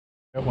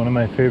One of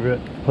my favorite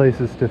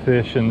places to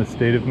fish in the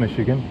state of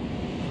Michigan.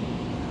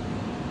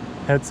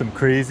 Had some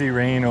crazy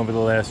rain over the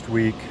last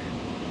week,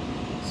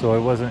 so I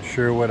wasn't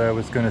sure what I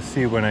was going to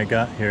see when I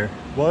got here.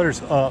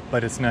 Water's up,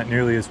 but it's not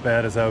nearly as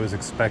bad as I was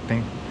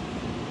expecting.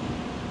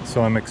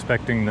 So I'm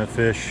expecting the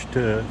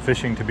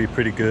fishing to be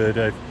pretty good.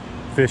 I've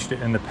fished it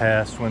in the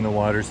past when the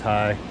water's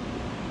high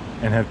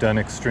and have done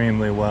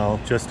extremely well,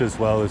 just as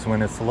well as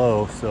when it's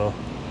low. So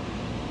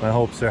my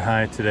hopes are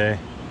high today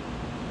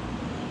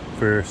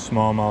for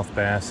smallmouth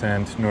bass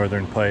and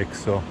northern pike.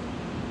 So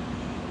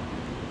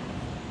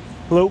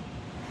hello.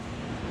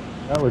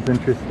 That was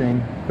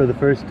interesting. For the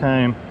first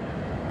time,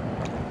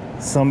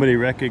 somebody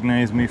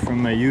recognized me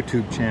from my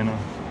YouTube channel.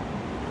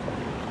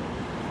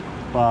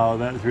 Wow,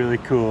 that's really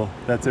cool.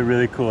 That's a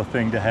really cool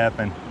thing to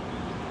happen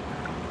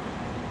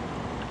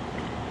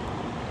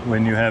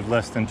when you have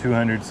less than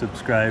 200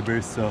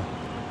 subscribers. So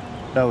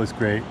that was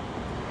great.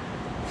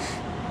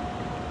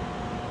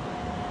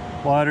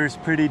 Water's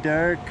pretty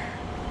dark,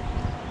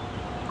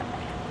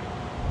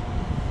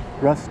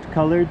 rust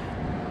colored,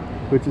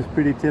 which is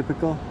pretty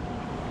typical,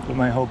 but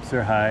my hopes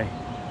are high.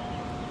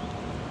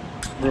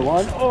 Number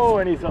one. Oh,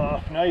 and he's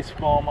off. Nice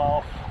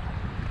smallmouth.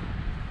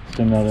 Just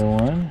another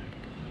one.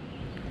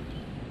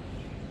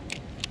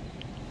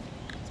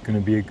 It's gonna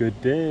be a good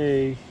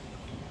day.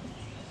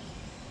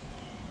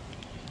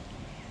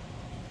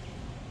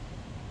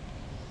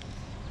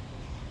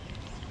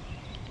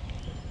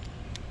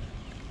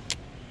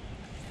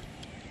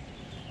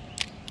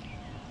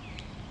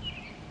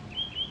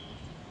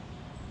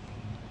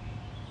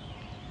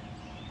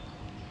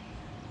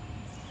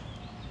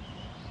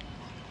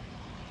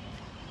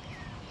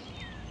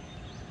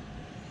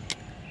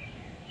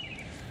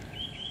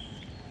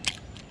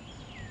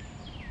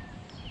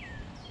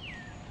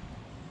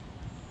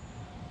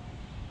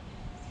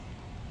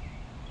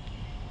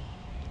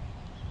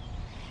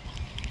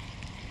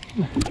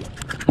 The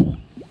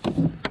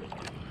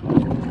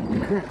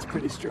current's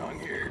pretty strong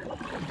here.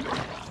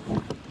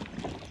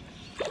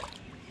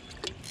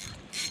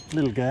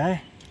 Little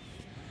guy,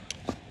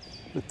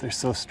 but they're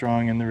so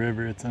strong in the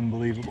river, it's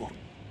unbelievable.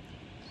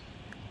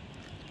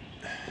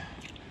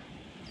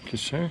 For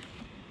sure.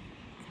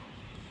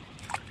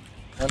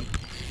 Oh,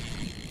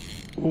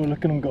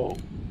 look at him go.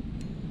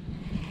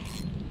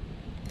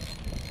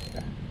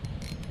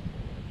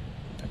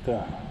 Have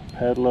to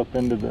paddle up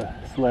into the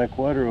slack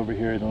water over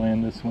here to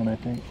land this one, I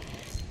think.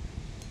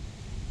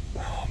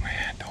 Oh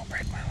man, don't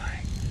break my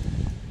line.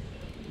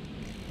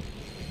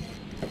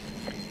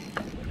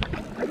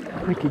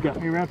 I think he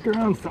got me wrapped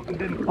around something,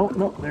 didn't he? Oh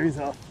no, there he's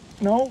off.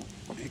 No,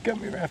 he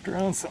got me wrapped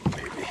around something,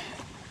 maybe.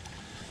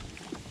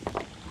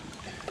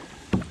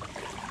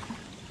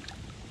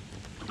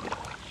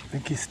 I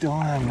think he's still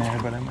on there,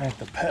 but I might have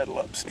to paddle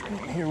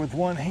upstream here with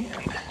one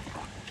hand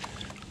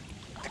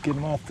to get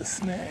him off the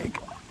snag.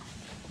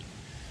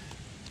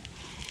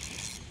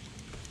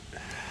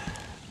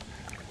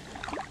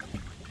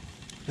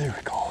 There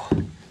we go.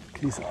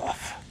 He's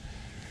off.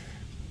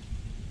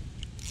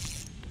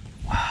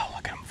 Wow,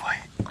 look at him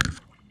fight.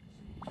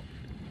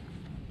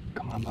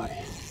 Come on, buddy.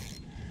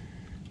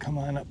 Come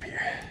on up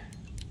here.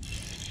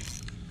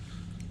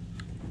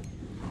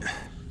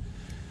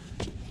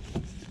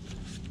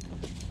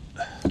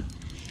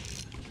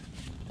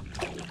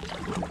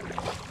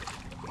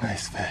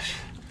 Nice fish.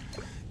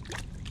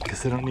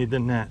 Guess I don't need the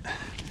net.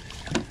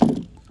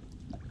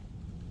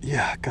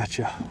 Yeah,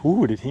 gotcha.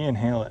 Ooh, did he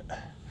inhale it?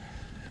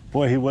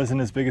 Boy, he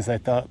wasn't as big as I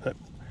thought, but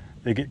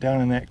they get down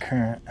in that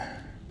current.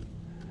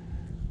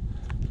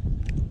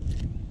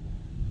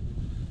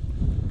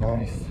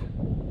 Nice.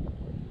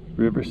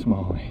 River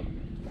Smallie.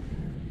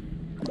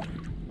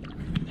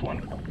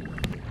 One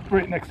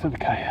right next to the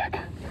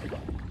kayak.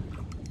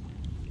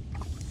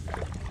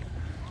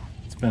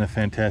 It's been a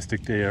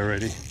fantastic day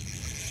already.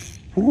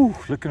 Ooh,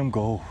 look at him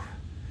go.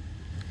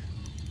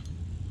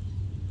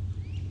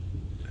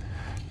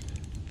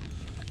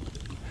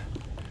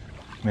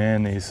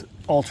 Man, these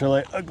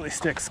ultralight ugly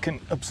sticks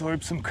can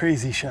absorb some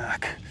crazy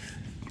shock.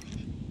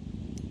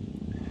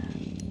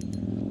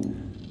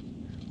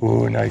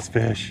 Ooh, nice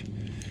fish.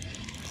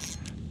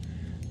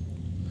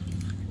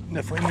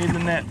 Definitely need the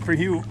net for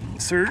you,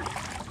 sir.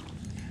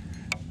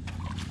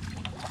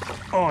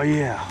 Oh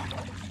yeah,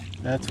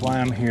 that's why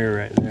I'm here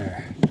right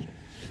there.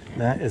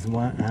 That is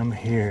why I'm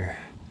here.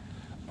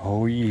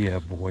 Oh yeah,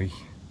 boy.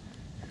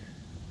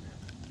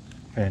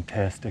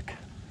 Fantastic.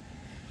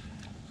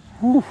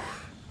 Whew.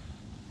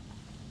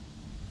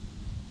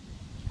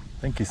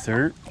 Thank you,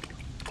 sir.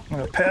 I'm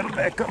gonna paddle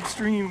back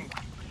upstream.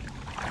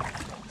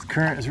 This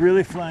current is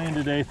really flying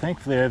today.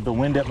 Thankfully, I have the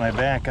wind at my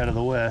back out of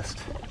the west,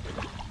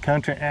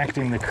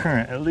 counteracting the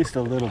current at least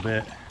a little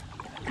bit.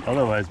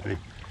 Otherwise, I'd be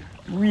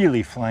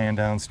really flying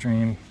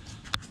downstream.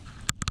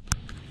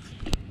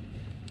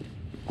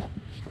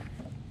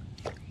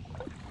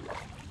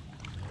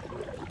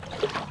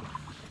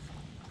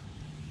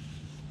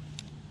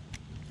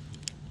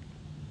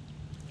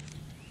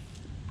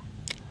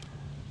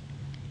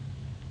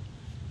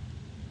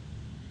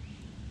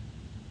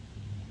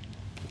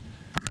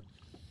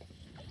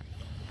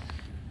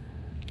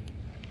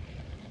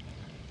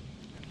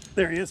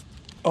 There he is.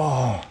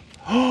 Oh,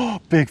 oh,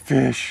 big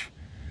fish.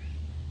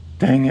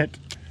 Dang it.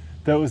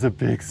 That was a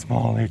big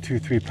smallie,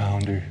 2-3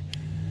 pounder.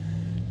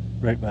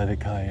 Right by the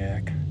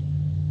kayak.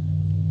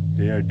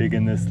 They are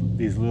digging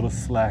these little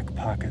slack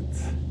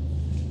pockets.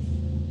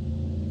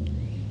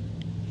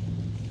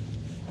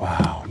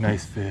 Wow,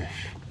 nice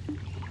fish.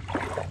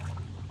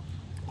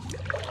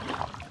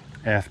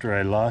 After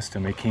I lost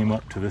him, he came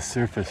up to the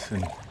surface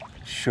and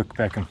shook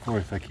back and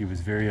forth like he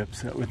was very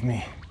upset with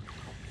me.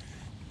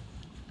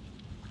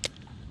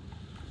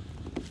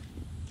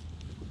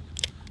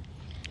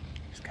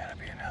 There's gotta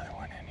be another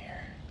one in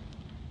here.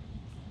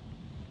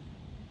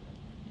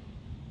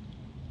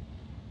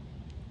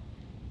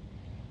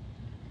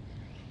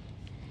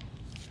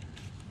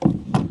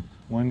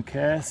 One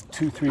cast,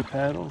 2-3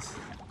 paddles.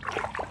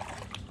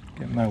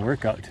 Getting my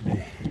workout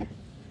today.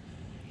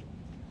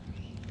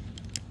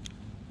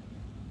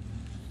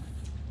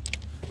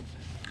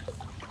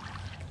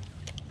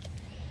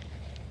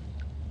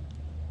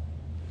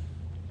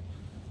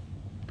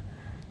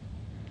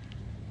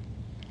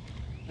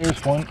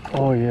 There's one.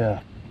 Oh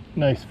yeah,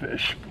 nice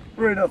fish.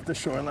 Right off the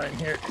shoreline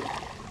here.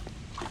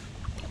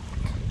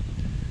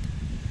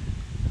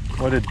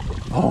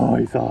 Oh,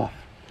 he's off.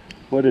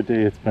 What a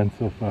day it's been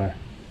so far.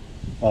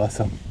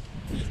 Awesome.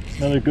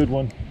 Another good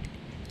one.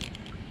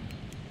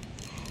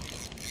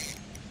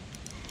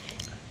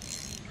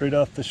 Right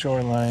off the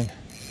shoreline.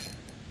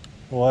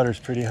 The water's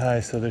pretty high,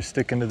 so they're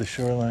sticking to the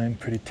shoreline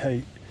pretty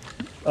tight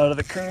out of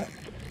the current.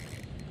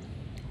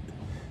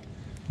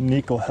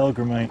 Nikko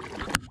Hellgrammite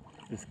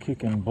is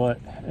kicking butt,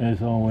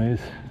 as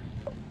always.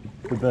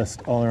 The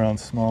best all-around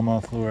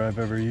smallmouth lure I've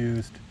ever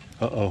used.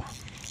 Uh-oh,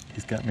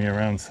 he's got me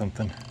around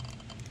something.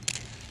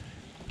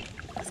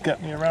 He's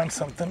got me around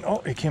something.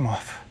 Oh, he came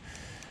off.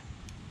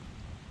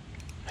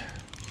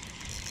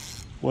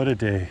 What a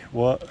day,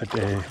 what a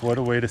day, what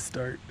a way to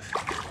start.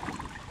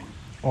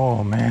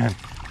 Oh man,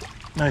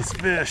 nice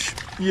fish,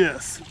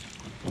 yes.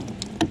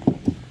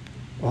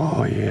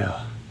 Oh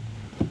yeah,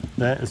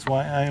 that is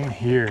why I'm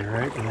here,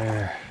 right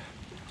there.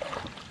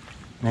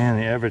 Man,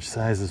 the average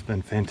size has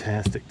been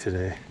fantastic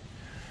today.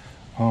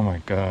 Oh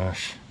my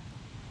gosh.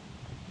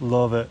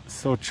 Love it.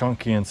 So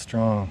chunky and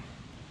strong.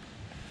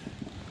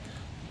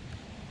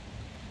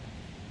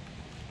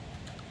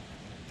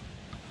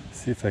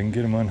 See if I can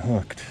get him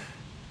unhooked.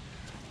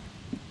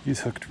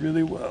 He's hooked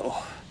really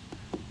well.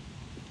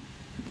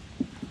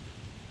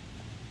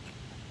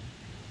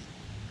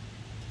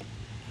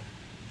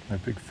 My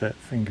big fat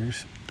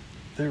fingers.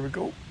 There we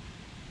go.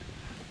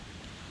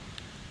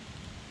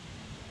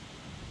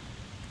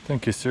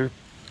 Thank you, sir.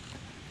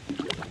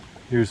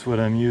 Here's what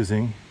I'm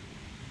using.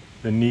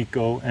 The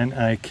Nikko,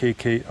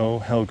 Nikko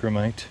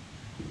Hellgrammite.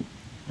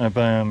 I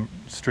buy them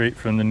straight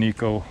from the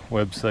Nikko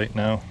website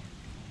now.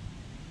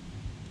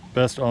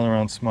 Best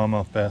all-around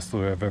smallmouth bass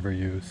lure I've ever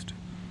used.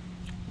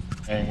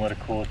 Dang, what a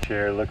cool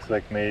chair. Looks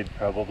like made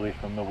probably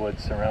from the wood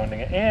surrounding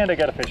it. And I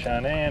got a fish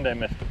on, and I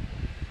missed it.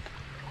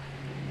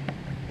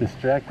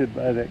 Distracted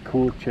by that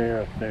cool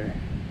chair up there.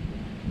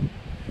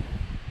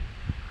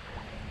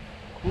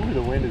 Ooh,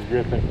 the wind is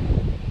ripping.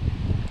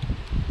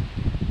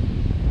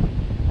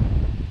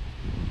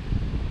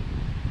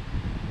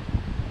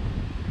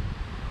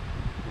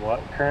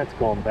 Well, current's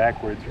going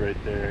backwards right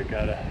there. I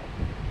gotta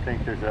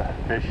think there's a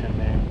fish in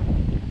there.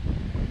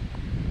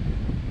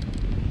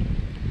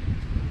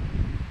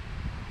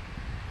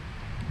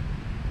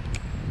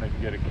 If I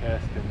can get a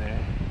cast in there.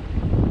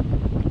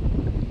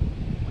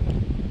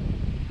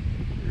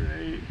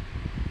 Right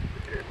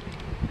there.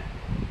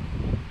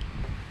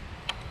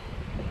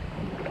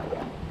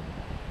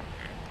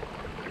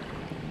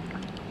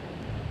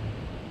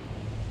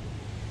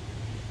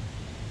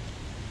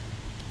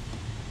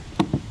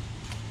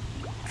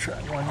 Try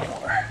one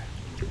more.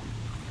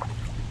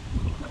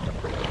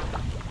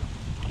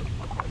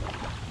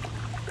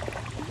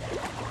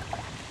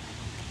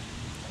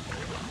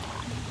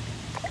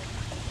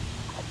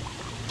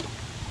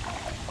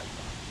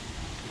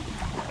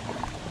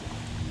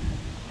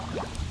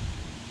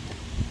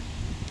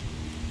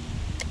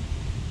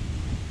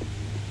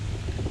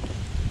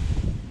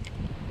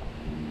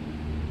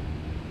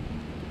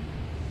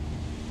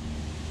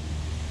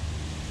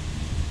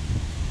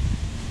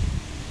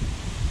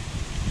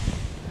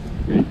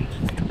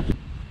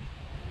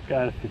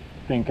 Gotta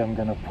think I'm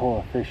gonna pull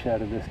a fish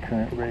out of this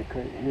current break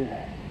right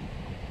here,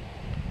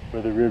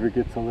 where the river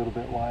gets a little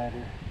bit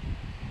wider.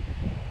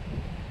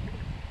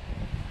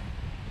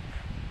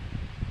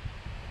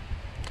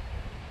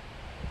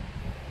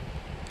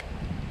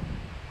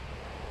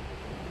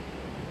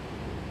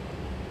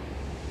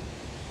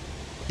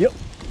 Yep,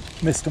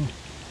 missed him.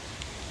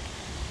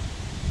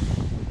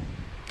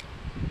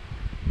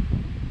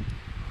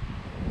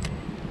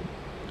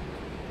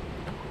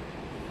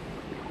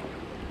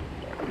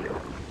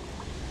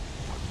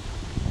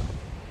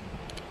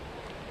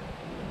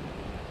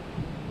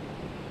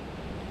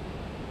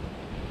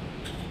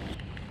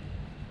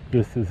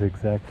 This is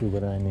exactly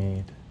what I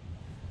need.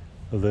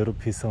 A little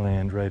piece of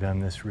land right on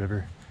this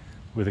river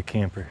with a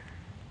camper.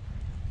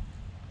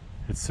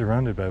 It's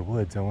surrounded by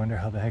woods. I wonder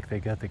how the heck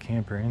they got the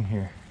camper in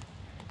here.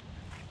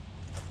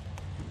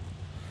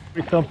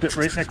 We thumped it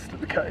right next to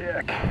the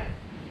kayak.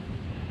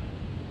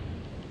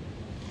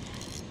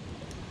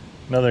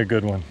 Another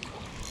good one.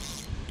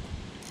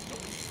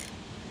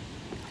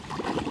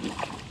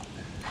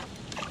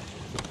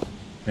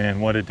 Man,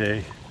 what a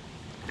day.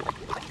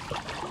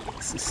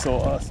 This is so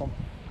awesome.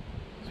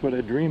 It's what I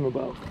dream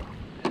about.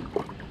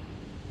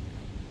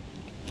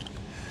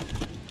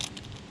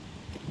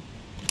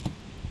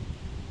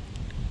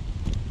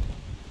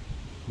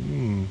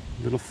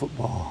 Little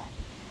football.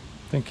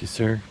 Thank you,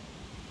 sir.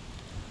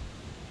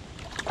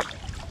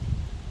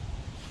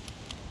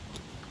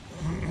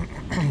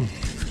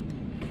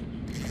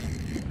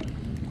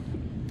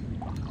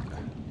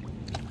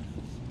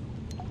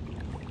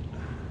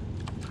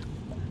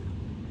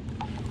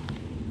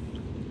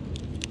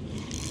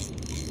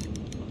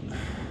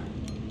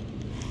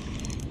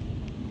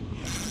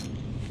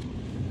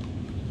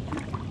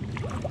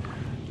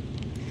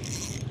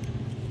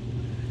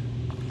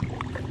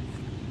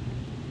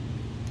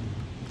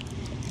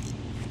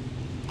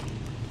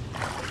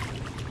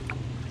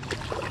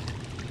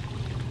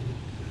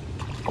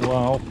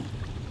 Wow.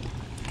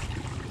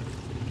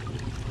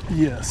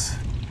 Yes.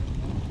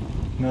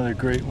 Another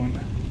great one.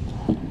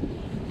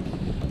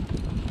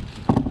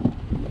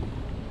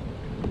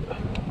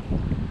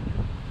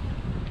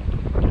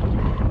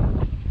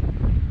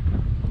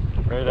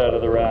 Right out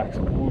of the rocks.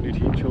 Ooh, did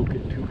he choke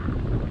it too?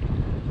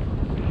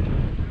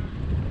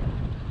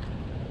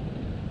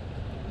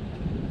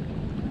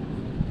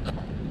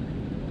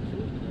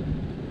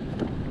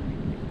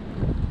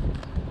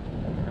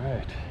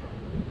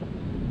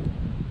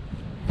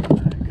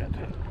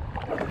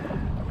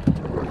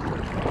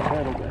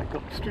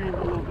 Upstream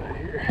a little bit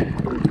here.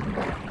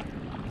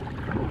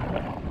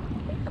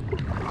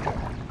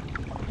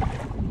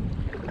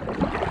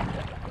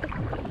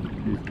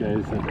 These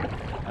guys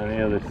on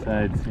the other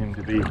side seem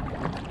to be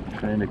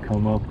trying to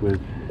come up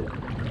with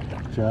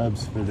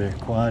jobs for their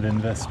quad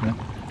investment,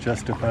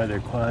 justify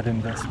their quad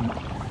investment.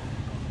 I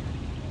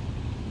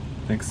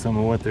think some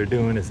of what they're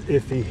doing is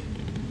iffy,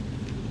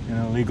 you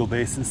know, legal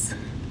basis,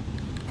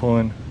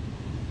 pulling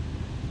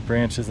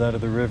branches out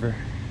of the river.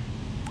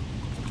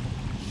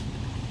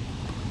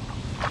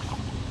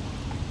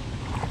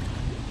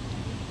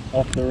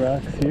 Off the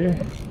rocks here.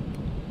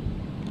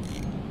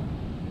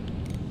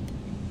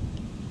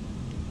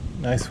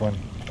 Nice one.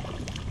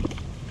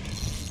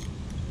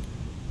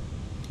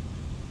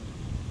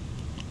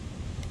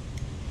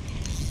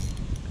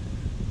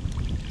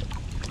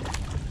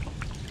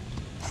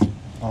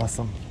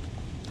 Awesome.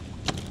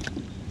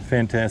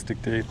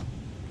 Fantastic day.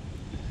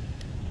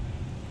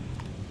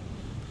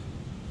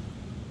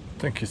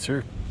 Thank you,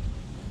 sir.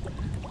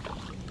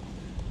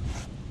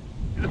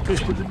 The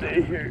fish of the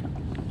day here.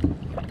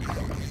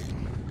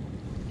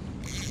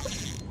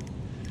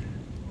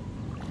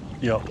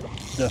 Yup,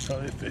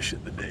 definitely a fish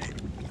of the day.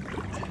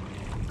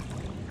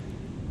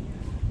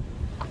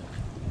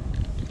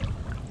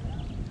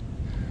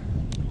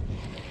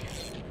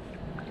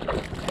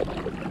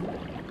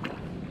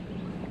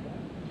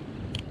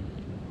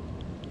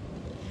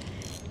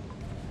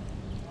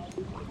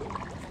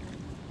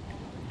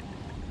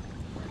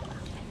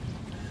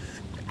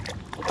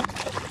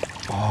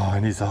 Oh,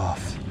 and he's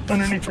off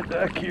underneath the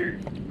deck here.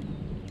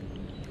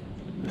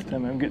 This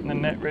time I'm getting the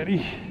net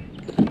ready.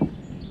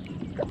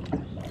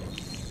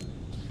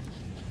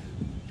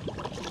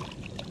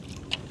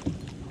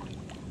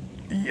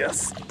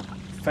 Yes,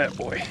 fat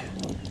boy.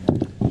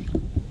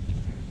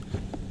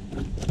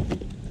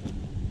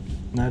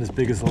 Not as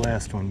big as the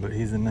last one, but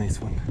he's a nice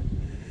one.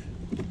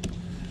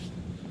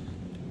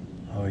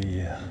 Oh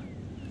yeah.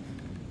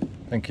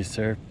 Thank you,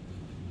 sir.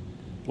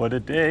 What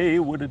a day,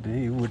 what a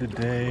day, what a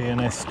day.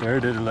 And I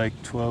started at like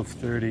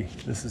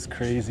 12:30. This is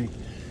crazy.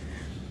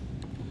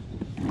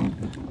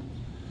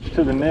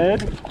 To the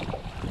Ned.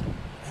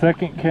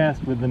 Second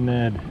cast with the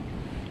Ned.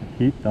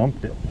 He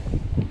thumped it.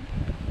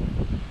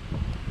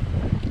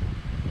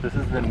 This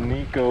is the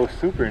Nikko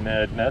Super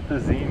Ned, not the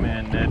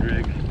Z-Man Ned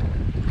rig.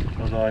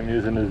 Although I'm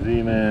using a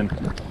Z-Man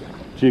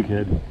jig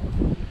head.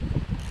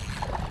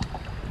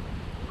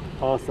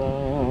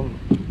 Awesome.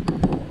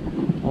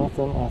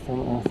 Awesome,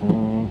 awesome,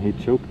 awesome. He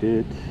choked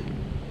it.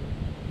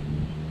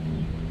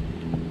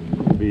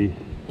 Might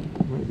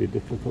be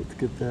difficult to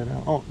get that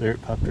out. Oh, there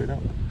it popped right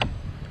out.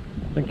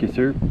 Thank you,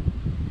 sir.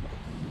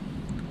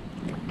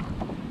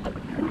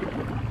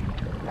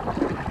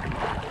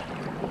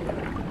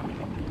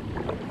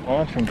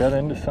 Launched and got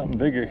into something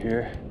bigger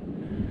here.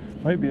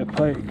 Might be a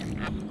pike.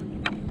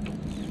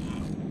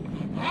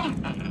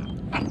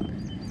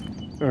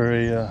 Or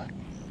a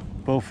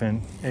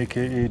bowfin,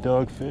 aka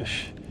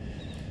dogfish.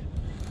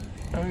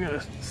 I'm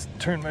gonna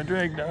turn my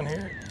drag down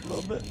here a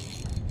little bit.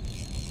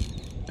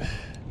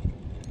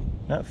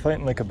 Not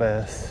fighting like a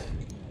bass,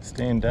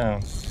 staying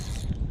down.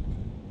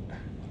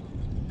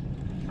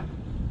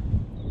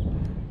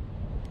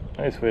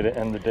 Nice way to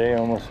end the day,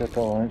 almost at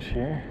the launch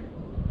here.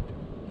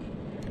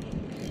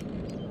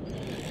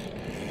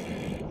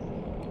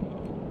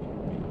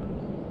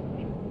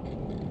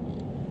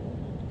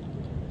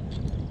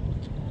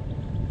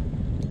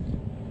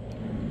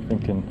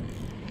 Thinking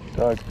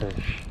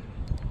dogfish.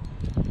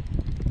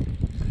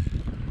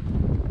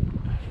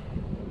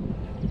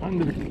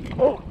 Under the,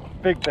 oh,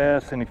 big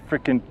bass, and he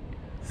freaking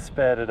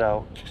spat it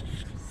out.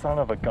 Son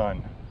of a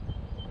gun.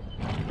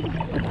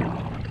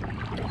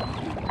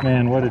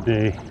 Man, what a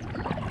day.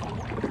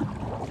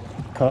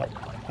 Caught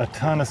a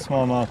ton of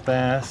smallmouth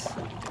bass.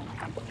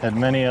 Had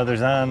many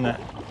others on that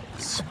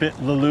spit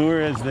the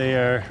lure as they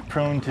are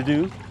prone to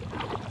do.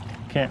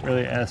 Can't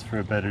really ask for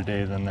a better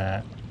day than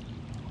that.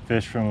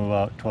 Fish from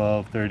about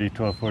 12:30,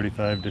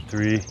 12:45 to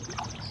 3.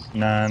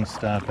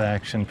 Non-stop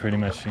action pretty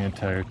much the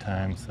entire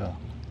time, so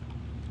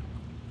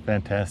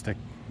fantastic.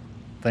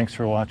 Thanks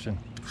for watching.